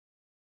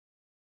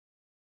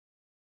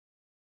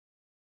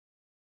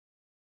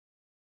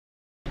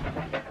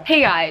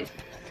Hey guys,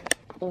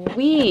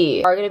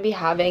 we are going to be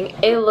having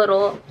a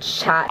little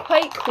chat.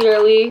 Quite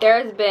clearly,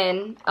 there's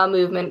been a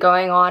movement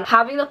going on.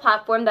 Having the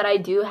platform that I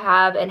do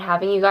have and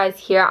having you guys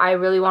here, I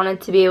really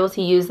wanted to be able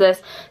to use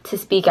this to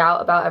speak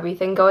out about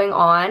everything going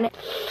on.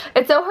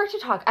 It's so hard to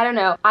talk. I don't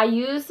know. I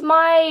use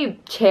my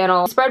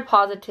channel to spread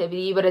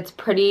positivity, but it's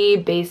pretty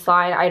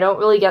baseline. I don't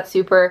really get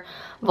super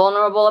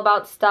vulnerable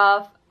about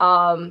stuff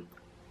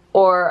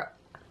or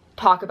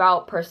talk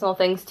about personal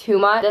things too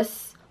much.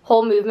 This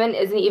whole movement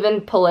isn't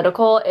even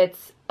political.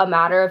 It's a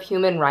matter of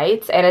human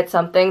rights, and it's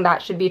something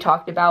that should be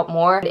talked about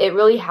more. It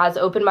really has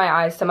opened my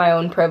eyes to my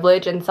own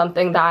privilege and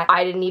something that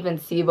I didn't even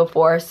see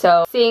before.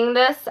 So seeing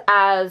this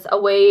as a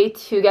way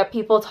to get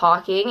people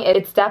talking,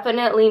 it's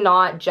definitely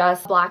not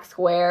just Black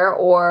Square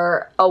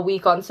or a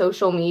week on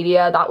social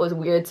media that was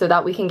weird so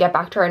that we can get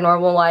back to our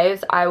normal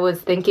lives. I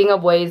was thinking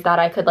of ways that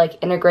I could like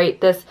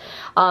integrate this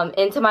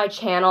into my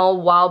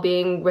channel while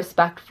being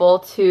respectful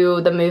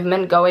to the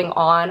movement going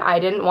on. I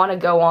didn't want to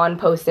go on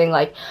posting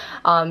like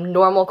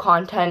normal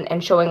content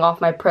and showing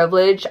off my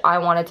privilege. I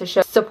wanted to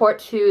show support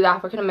to the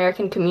African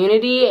American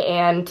community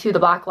and to the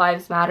Black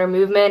Lives Matter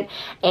movement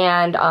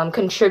and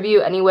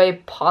contribute any way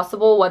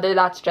possible, whether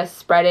that's just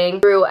spreading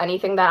through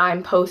anything that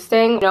I'm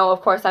posting. You know,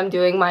 of course I'm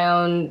doing my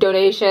own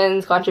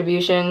donations,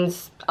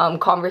 contributions,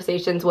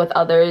 conversations with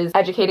others,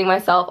 educating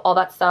myself, all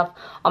that stuff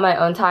on my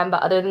own time.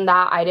 But other than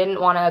that, I didn't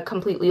want to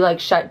completely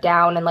like shut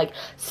down and like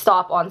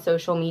stop on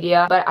social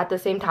media. But at the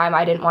same time,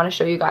 I didn't want to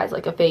show you guys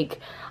like a fake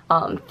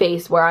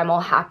face where I'm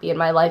all happy and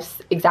my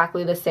life's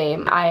exactly the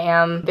same. I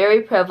am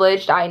very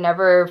privileged. I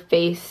never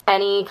face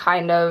any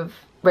kind of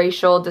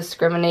racial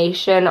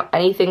discrimination,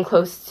 anything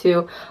close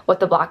to what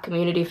the Black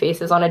community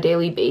faces on a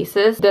daily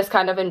basis. This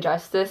kind of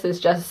injustice is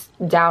just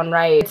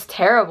downright, it's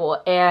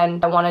terrible,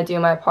 and I want to do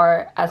my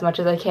part as much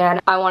as I can.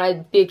 I want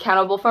to be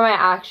accountable for my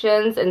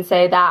actions and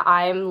say that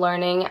I'm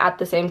learning at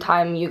the same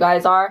time you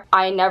guys are.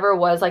 I never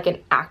was like an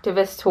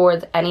activist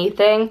towards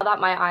anything. Now that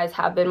my eyes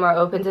have been more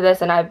open to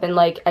this and I've been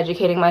like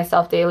educating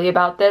myself daily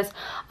about this,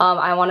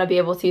 I want to be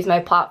able to use my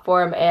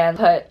platform and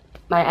put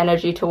my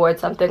energy towards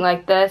something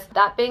like this.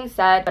 That being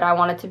said, but I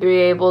wanted to be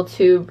able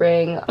to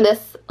bring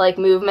this like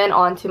movement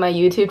onto my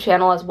YouTube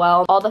channel as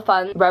well. All the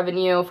fund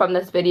revenue from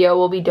this video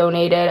will be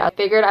donated. I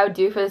figured I would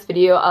do for this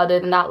video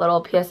other than that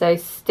little PSA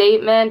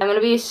statement. I'm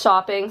gonna be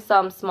shopping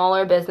some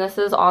smaller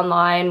businesses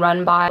online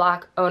run by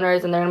Black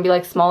owners, and they're gonna be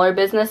like smaller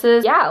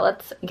businesses. Yeah,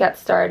 let's get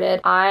started.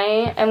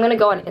 I am gonna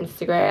go on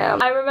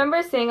Instagram. I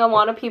remember seeing a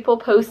lot of people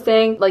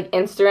posting like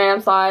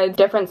Instagram sites,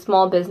 different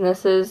small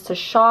businesses to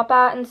shop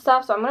at and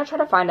stuff, so I'm gonna try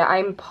to find it.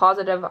 I'm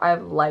positive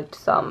I've liked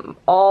some.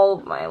 All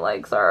my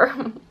likes are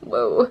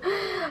whoa.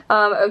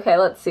 Okay,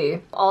 let's see.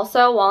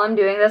 Also, while I'm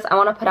doing this, I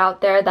want to put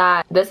out there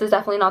that this is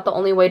definitely not the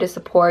only way to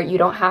support. You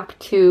don't have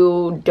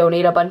to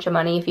donate a bunch of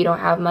money if you don't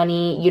have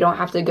money. You don't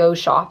have to go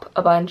shop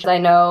a bunch. I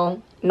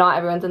know not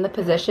everyone's in the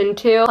position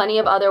to. Plenty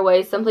of other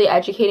ways. Simply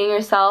educating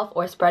yourself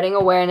or spreading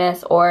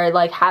awareness or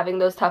like having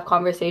those tough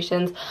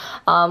conversations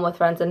with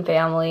friends and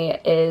family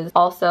is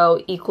also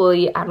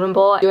equally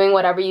admirable. Doing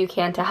whatever you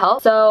can to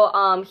help.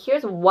 So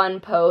here's one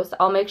post.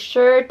 I'll make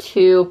sure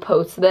to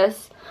post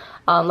this,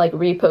 like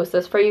repost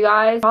this for you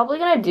guys. Probably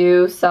gonna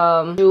do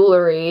some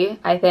jewelry,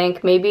 I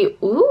think. Maybe,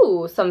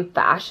 ooh, some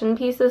fashion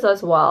pieces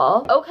as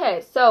well.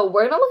 Okay, so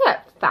we're gonna look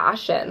at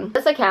fashion.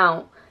 This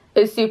account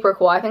is super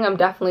cool. I think I'm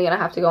definitely gonna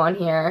have to go on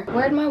here.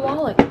 Where'd my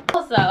wallet go?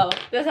 Also,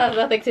 this has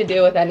nothing to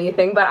do with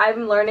anything, but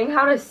I'm learning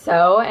how to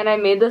sew, and I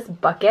made this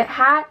bucket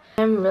hat.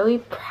 I'm really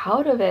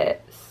proud of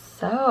it.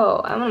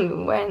 So I'm gonna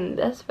be wearing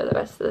this for the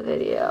rest of the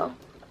video.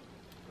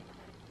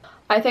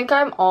 I think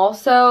I'm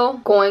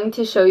also going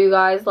to show you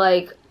guys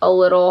like a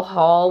little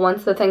haul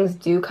once the things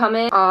do come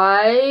in.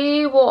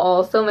 I will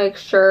also make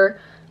sure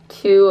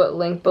to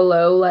link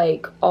below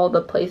like all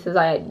the places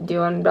I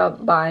do end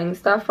up buying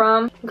stuff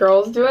from.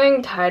 Girls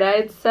doing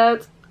tie-dyed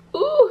sets.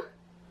 Ooh,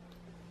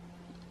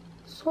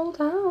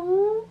 sold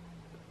out.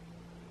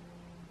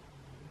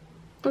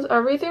 Is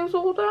everything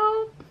sold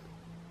out?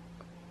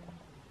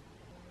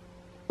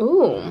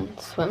 Ooh,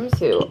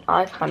 swimsuit.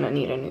 I kind of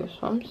need a new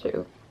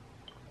swimsuit.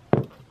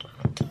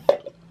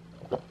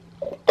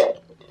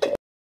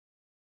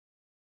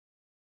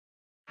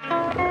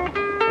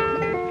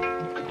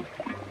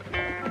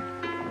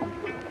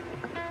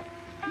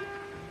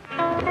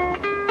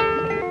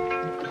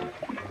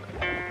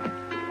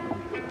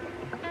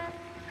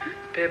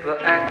 People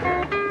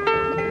acting.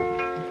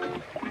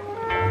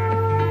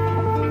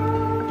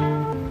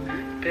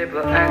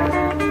 People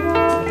acting.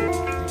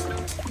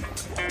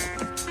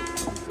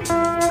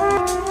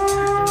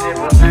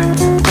 People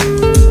acting.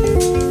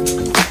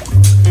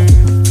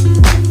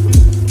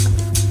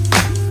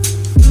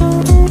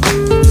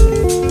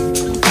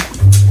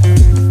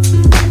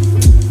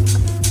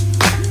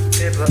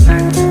 People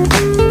acting.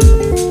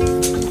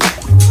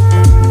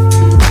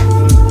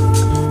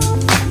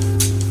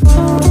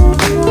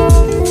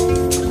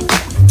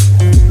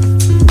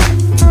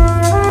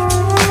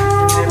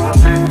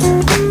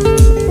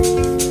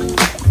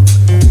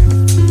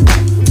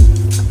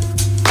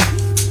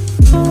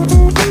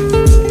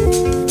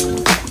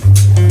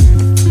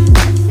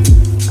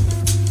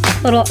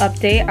 Little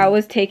update, I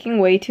was taking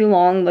way too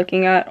long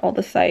looking at all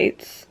the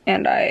sites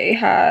and I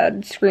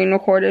had screen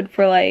recorded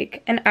for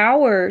like an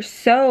hour,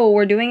 so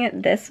we're doing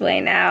it this way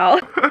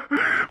now.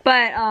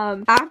 But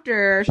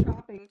after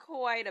shopping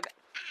quite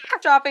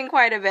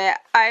a bit,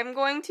 I'm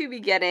going to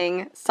be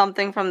getting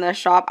something from this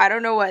shop. I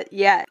don't know what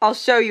yet. I'll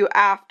show you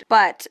after.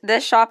 But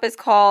this shop is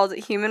called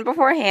Human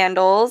Before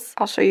Handles.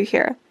 I'll show you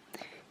here.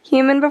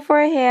 Human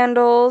Before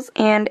Handles,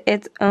 and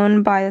it's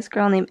owned by this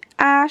girl named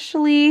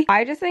Ashley.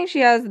 I just think she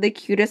has the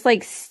cutest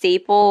like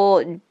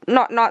statement,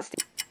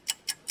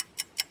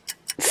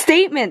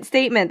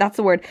 that's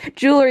the word,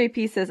 jewelry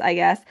pieces, I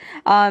guess,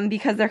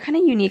 because they're kind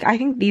of unique. I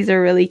think these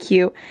are really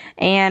cute,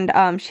 and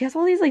she has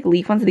all these like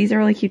leaf ones. These are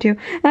really cute too.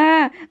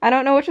 I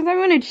don't know which ones I'm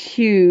going to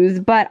choose,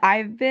 but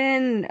I've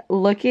been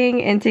looking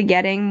into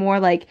getting more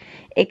like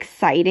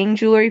exciting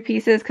jewelry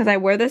pieces because I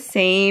wear the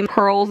same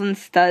pearls and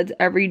studs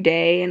every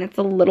day and it's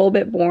a little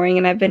bit boring,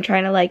 and I've been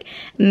trying to like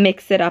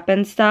mix it up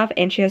and stuff,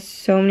 and she has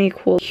so many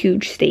cool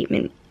huge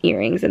statement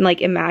earrings, and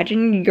like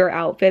imagine your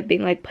outfit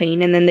being like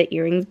plain and then the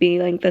earrings being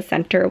like the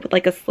center with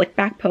like a slick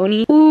back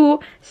pony. Ooh,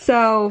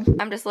 so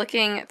I'm just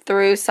looking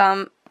through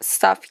some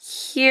stuff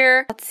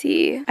here. Let's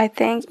see, I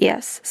think,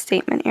 yes,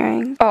 statement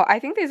earrings. Oh, I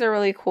think these are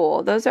really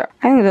cool. I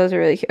think those are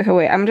really cute. Okay,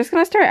 wait, I'm just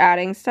gonna start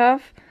adding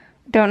stuff.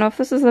 Don't know if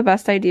this is the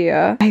best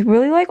idea. I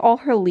really like all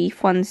her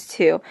leaf ones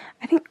too.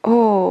 I think,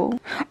 oh,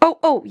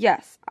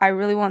 yes. I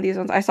really want these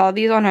ones. I saw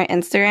these on her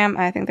Instagram.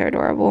 I think they're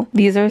adorable.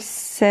 These are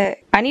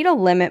sick. I need to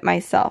limit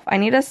myself. I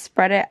need to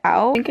spread it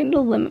out. I think I need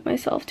to limit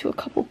myself to a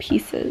couple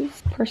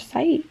pieces per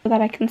site so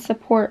that I can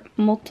support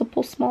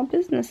multiple small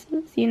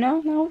businesses, you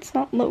know? Now it's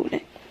not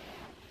loading.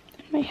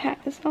 My hat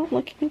is not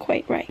looking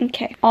quite right.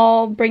 Okay,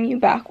 I'll bring you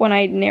back when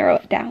I narrow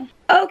it down.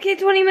 Okay,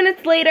 20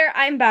 minutes later,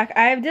 I'm back.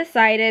 I've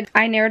decided,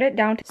 I narrowed it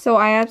down. So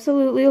I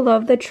absolutely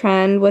love the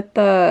trend with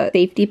the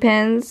safety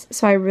pins.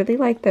 So I really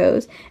like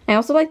those. I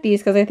also like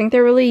these because I think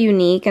they're really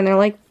unique and they're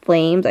like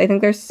flames. I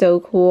think they're so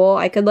cool.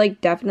 I could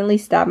like definitely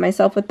stab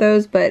myself with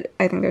those, but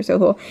I think they're so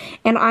cool.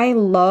 And I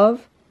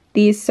love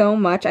these so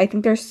much. I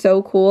think they're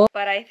so cool.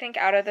 But I think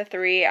out of the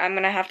three, I'm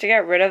gonna have to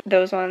get rid of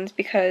those ones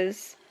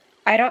because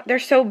they're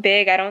so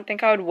big, I don't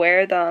think I would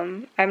wear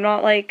them. I'm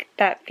not like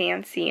that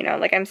fancy, you know,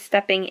 like I'm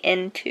stepping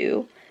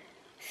into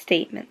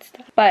statement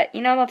stuff. But,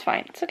 you know, that's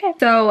fine, it's okay.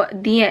 So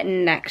the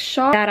next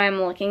shop that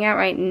I'm looking at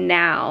right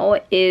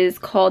now is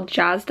called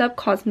Jazzed Up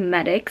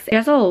Cosmetics. It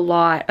has a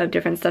lot of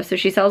different stuff. So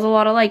she sells a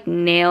lot of like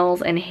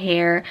nails and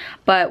hair,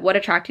 but what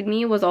attracted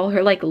me was all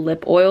her like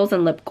lip oils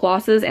and lip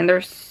glosses, and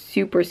they're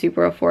super,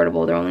 super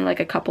affordable. They're only like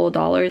a couple of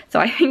dollars. So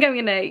I think I'm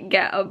gonna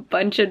get a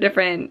bunch of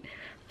different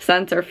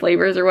scents or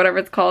flavors or whatever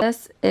it's called.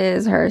 This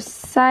is her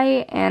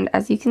site, and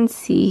as you can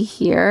see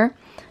here,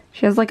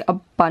 she has like a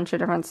bunch of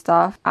different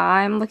stuff.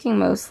 I'm looking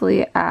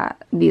mostly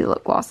at these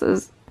lip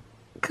glosses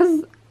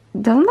because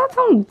doesn't that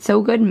sound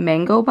so good?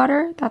 Mango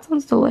butter? That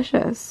sounds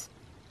delicious.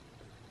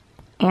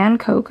 And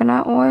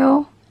coconut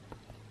oil.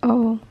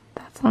 Oh,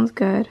 that sounds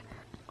good.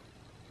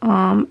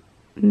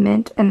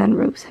 Mint and then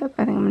rose hip.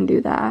 I think I'm gonna do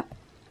that.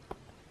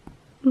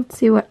 Let's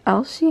see what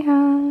else she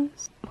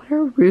has. What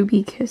are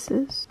Ruby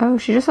Kisses? Oh,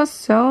 she just has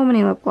so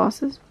many lip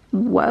glosses.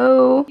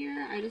 Whoa.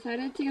 Here, I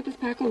decided to get this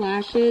pack of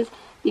lashes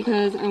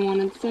because I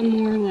wanted some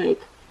more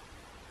like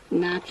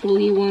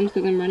naturally ones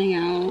because I'm running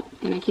out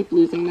and I keep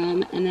losing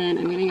them. And then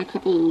I'm getting a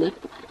couple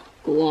lip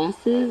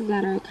glosses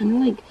that are kind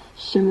of like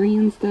shimmery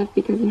and stuff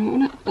because you know I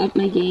want to up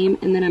my game.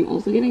 And then I'm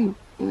also getting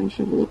a bunch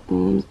of lip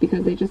balms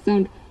because they just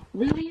sound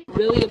really,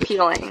 really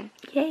appealing.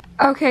 Yay.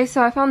 Okay,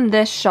 so I found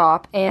this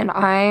shop and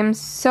I'm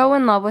so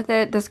in love with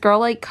it. This girl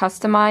like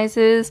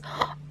customizes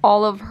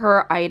all of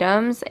her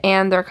items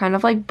and they're kind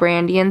of like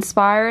brandy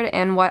inspired,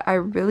 and what I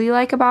really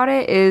like about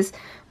it is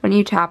when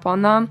you tap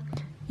on them,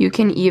 you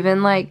can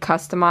even like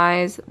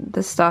customize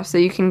the stuff so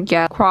you can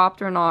get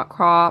cropped or not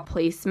cropped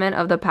placement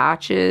of the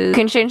patches. You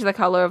can change the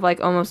color of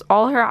like almost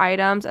all her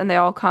items, and they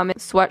all come in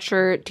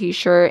sweatshirt,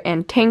 t-shirt,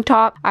 and tank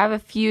top. I have a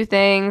few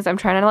things. I'm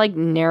trying to like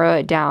narrow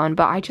it down,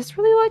 but I just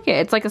really like it.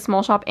 It's like a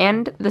small shop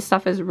and the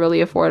stuff is really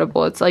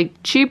affordable. It's like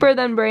cheaper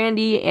than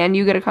brandy and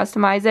you get to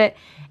customize it.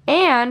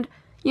 And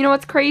you know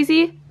what's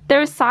crazy?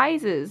 There's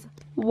sizes.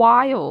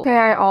 Wild. Okay,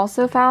 I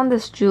also found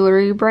this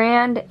jewelry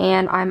brand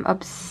and I'm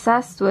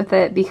obsessed with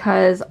it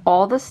because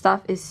all the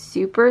stuff is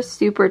super,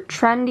 super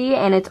trendy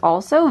and it's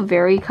also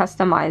very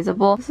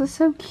customizable. This is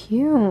so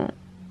cute.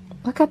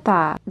 Look at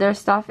that. Their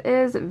stuff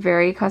is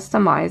very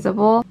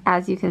customizable.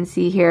 As you can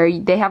see here,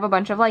 they have a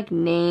bunch of like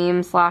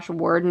name /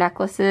 word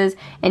necklaces,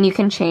 and you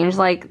can change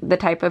like the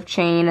type of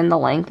chain and the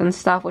length and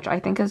stuff, which I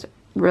think is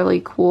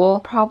really cool.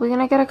 Probably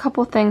gonna get a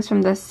couple things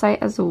from this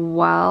site as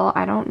well.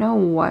 I don't know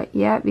what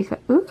yet because,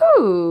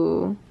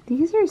 ooh,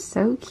 these are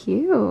so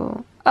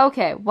cute.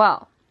 Okay,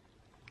 well,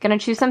 gonna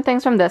choose some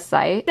things from this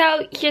site.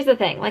 So here's the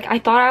thing, like I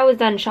thought I was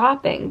done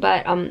shopping,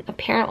 but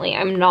apparently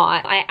I'm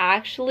not. I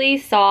actually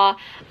saw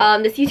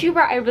this YouTuber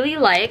I really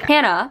like,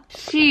 Hannah.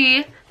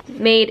 She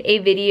made a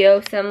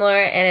video similar,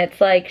 and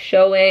it's like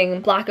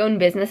showing black owned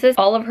businesses.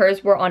 All of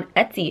hers were on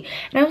Etsy,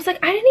 and I was like,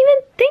 I didn't even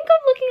think of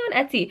looking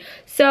on Etsy.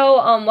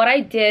 So what I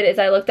did is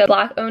I looked up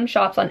black owned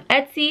shops on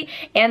Etsy,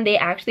 and they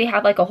actually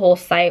have like a whole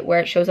site where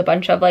it shows a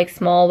bunch of like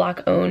small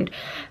black owned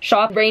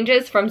shop,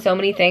 ranges from so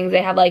many things.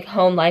 They have like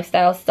home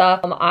lifestyle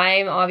stuff.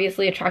 I'm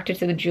obviously attracted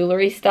to the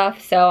jewelry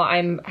stuff, so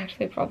I'm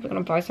actually probably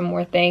gonna buy some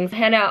more things.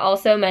 Hannah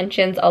also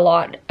mentions a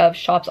lot of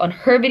shops on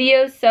her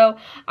videos, so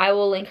I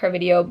will link her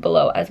video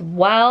below as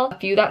well. A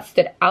few that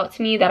stood out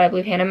to me that I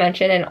believe Hannah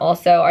mentioned and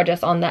also are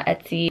just on the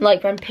Etsy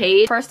like front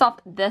page. First off,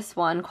 this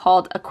one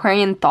called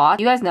Aquarian Thoughts.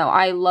 You guys know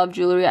I love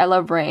jewelry, I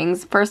love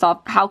rings. First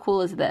off, how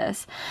cool is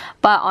this?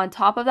 But on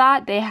top of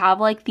that, they have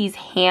like these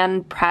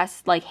hand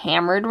pressed like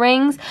hammered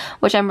rings,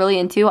 which I'm really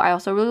into. I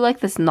also really like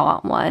this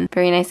knot one.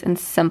 Very nice and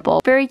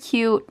simple. Very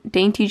cute,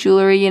 dainty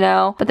jewelry, you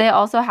know. But they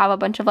also have a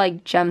bunch of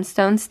like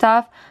gemstone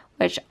stuff,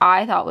 which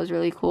I thought was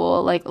really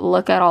cool. Like,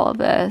 look at all of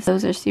this.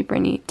 Those are super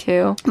neat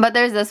too. But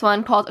there's this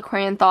one called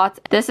Aquarian Thoughts.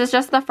 This is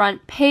just the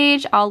front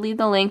page. I'll leave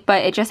the link,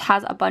 but it just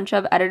has a bunch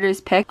of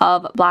editors' picks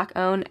of black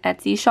owned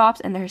Etsy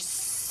shops, and there's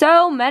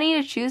so many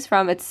to choose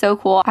from. It's so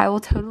cool. I will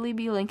totally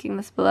be linking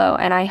this below,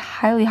 and I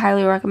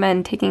highly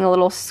recommend taking a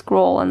little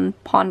scroll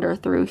and ponder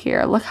through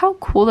here. Look how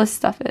cool this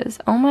stuff is.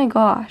 Oh my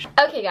gosh.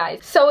 Okay guys,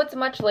 so it's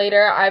much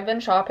later. I've been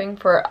shopping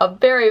for a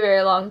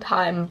very long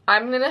time.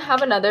 I'm gonna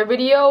have another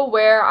video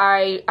where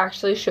I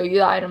actually show you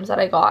the items that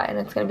I got, and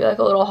it's gonna be like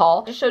a little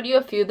haul. Just showed you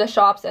a few of the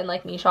shops and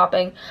like me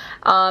shopping,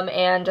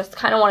 and just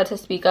kind of wanted to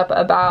speak up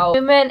about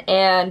movement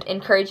and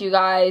encourage you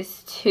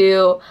guys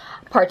to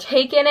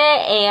partake in it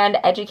and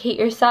educate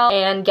yourself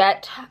and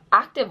get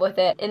active with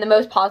it in the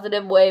most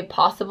positive way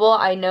possible.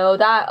 I know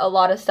that a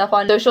lot of stuff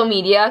on social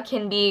media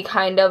can be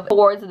kind of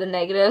towards the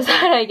negative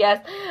side, I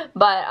guess,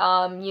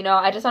 but you know,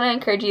 I just want to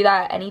encourage you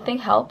that anything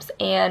helps,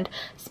 and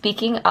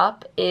speaking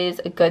up is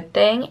a good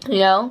thing.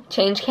 You know,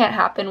 change can't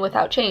happen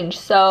without change,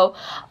 so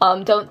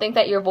don't think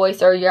that your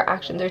voice or your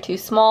actions are too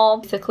small.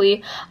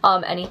 Basically,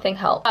 anything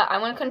helps. I'm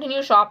gonna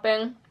continue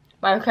shopping.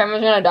 My camera's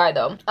gonna die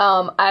though.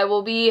 I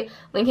will be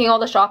linking all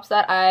the shops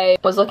that I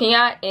was looking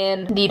at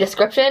in the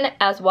description,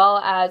 as well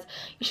as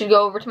you should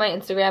go over to my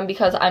Instagram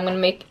because I'm gonna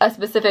make a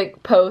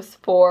specific post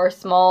for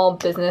small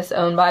business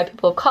owned by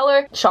people of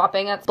color.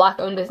 Shopping at black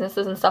owned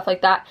businesses and stuff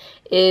like that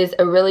is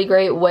a really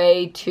great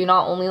way to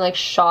not only like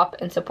shop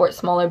and support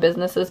smaller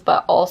businesses,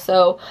 but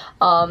also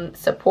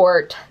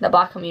support the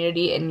black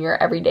community in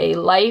your everyday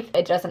life.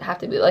 It doesn't have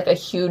to be like a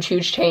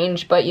huge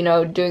change, but you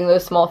know, doing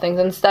those small things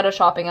instead of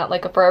shopping at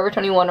like a Forever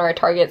 21 or a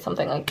Target,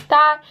 something like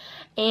that.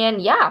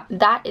 And yeah,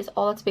 that is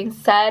all that's being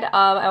said.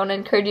 I want to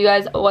encourage you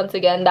guys once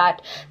again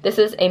that this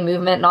is a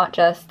movement, not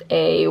just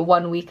a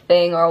 1 week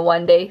thing or a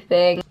 1 day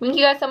thing. Thank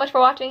you guys so much for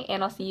watching,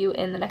 and I'll see you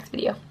in the next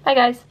video. Bye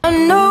guys.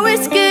 I know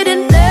it's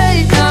getting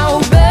late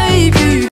now, baby.